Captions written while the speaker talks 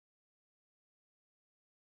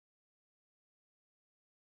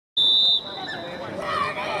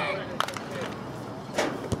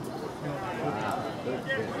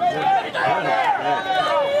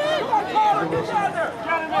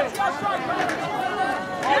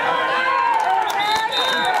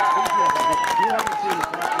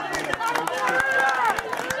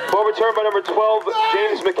return by number 12,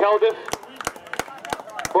 James McKeldiff.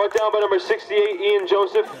 Brought down by number 68, Ian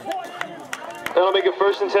Joseph. That'll make it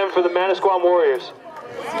 1st and 10 for the Manasquan Warriors.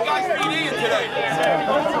 You guys beat Ian today.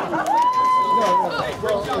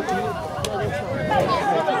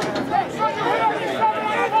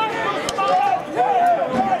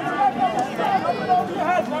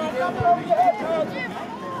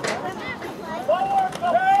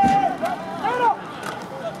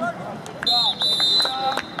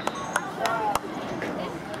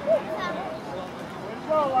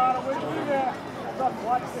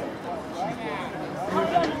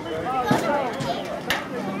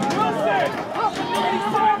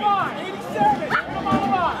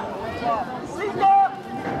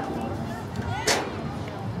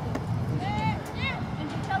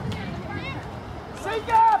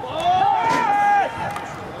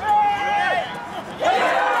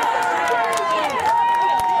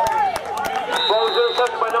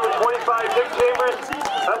 By number 25, Dick Chambers.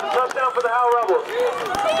 That's a touchdown for the Howell Rebels.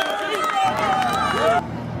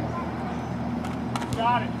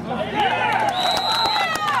 Got it.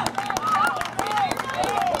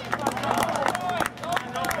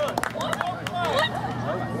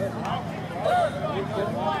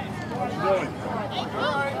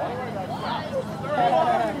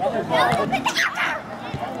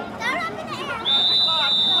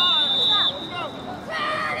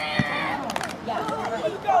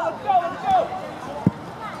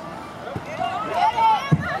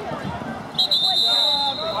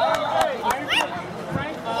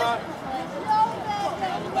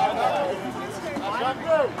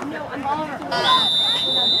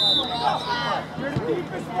 You're the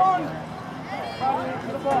deepest one. To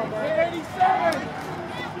the ball. 87.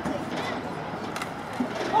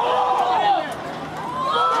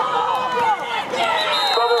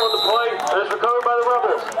 Trouble on the play, and it's recovered by the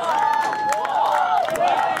Rebels.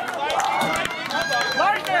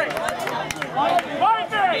 Lightning!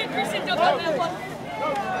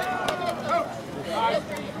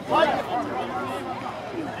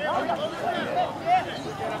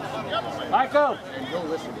 Michael!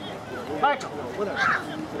 Michael!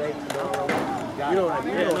 You know what I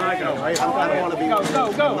mean? You know what I mean? I don't want to be... Go!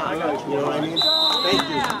 You know what I mean? Thank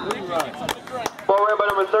you. Ball ran by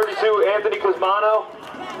number 32, Anthony Cosmano.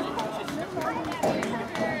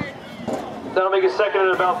 That'll make it 2nd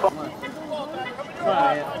and about 5.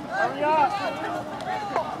 Hurry up!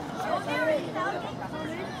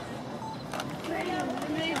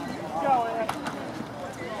 Go, Ed.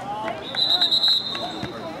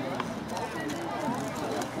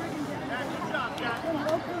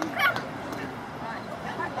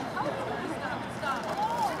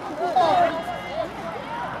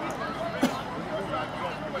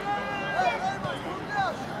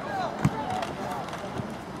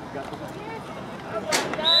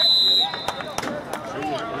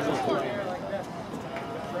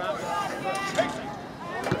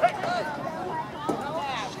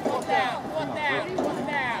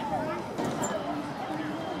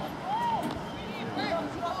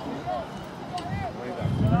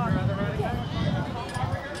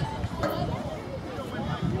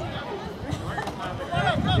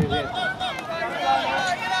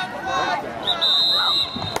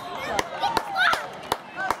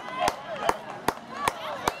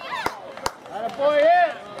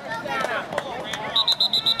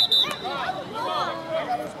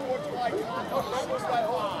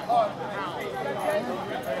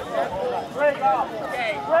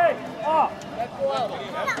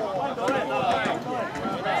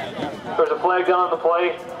 There's a flag down on the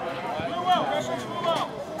play.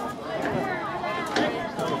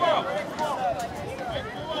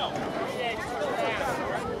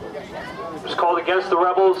 It's called against the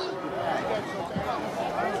Rebels.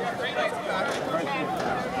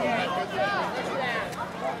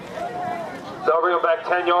 They'll bring them back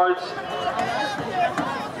 10 yards.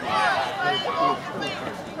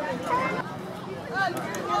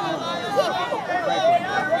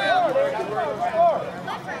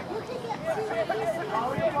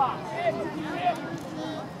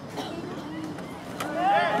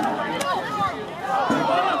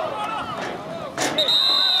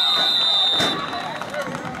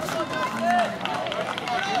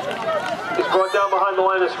 He's brought down behind the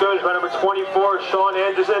line of scrimmage by number 24, Sean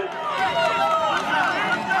Anderson.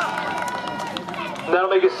 And that'll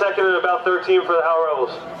make it 2nd and about 13 for the Howell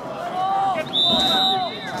Rebels.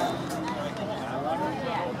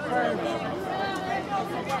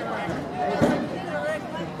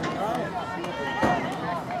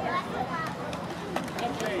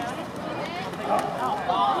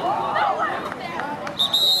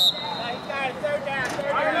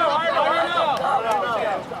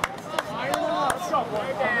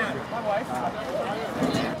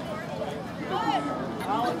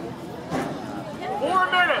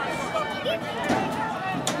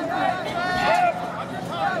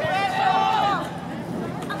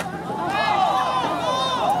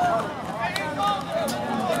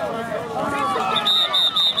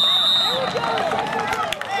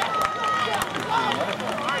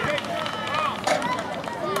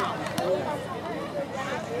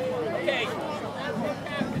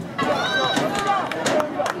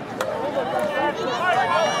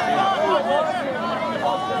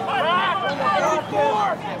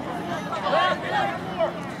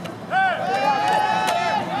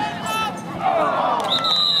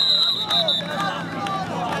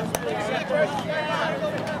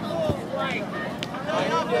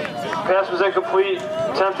 Pass was incomplete,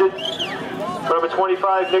 attempted for number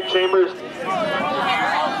 25, Nick Chambers.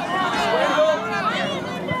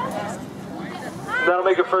 That'll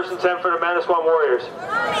make it 1st and 10 for the Manasquan Warriors.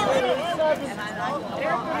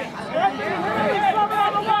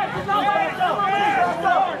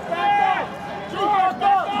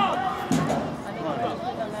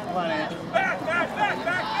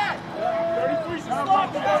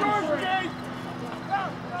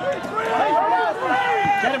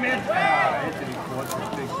 Get him in.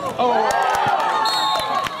 Oh!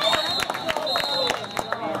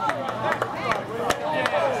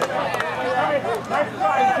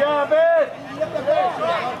 Nice job, Ed.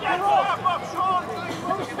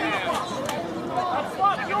 That's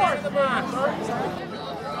not yours, man.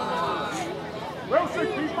 Wilson,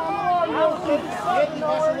 keep on the line, Wilson.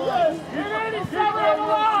 You're 87 on the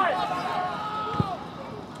line.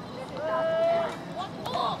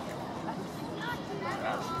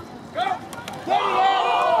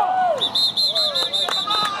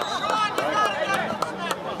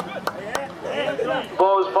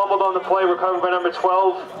 Ball was fumbled on the play, recovered by number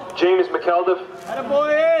 12, James McKeldiff.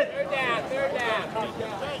 Attaboy in. Third down.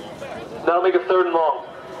 That'll make it 3rd and long.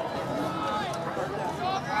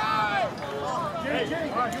 Jimmy,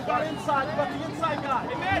 you got inside. You got the inside guy.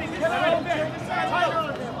 Hey, Maddie, this side.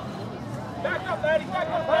 Back up, Maddie. Back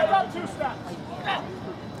up 2 steps.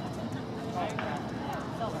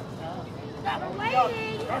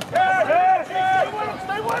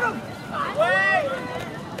 Stay with him. Wait.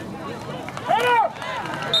 Head up.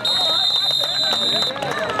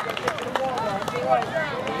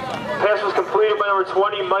 Pass was completed by number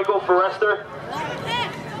 20, Michael Forrester.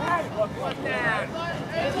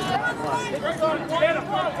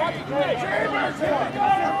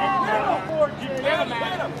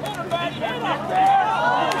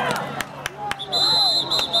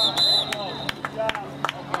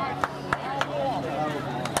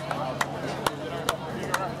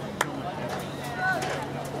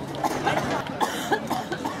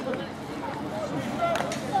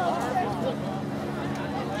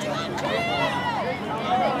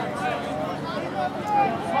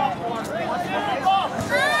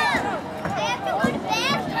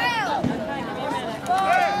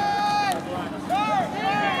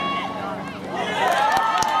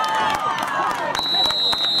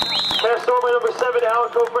 Number 7, Howell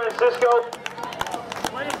Francisco.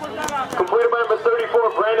 Completed by number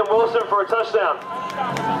 34, Brandon Wilson for a touchdown.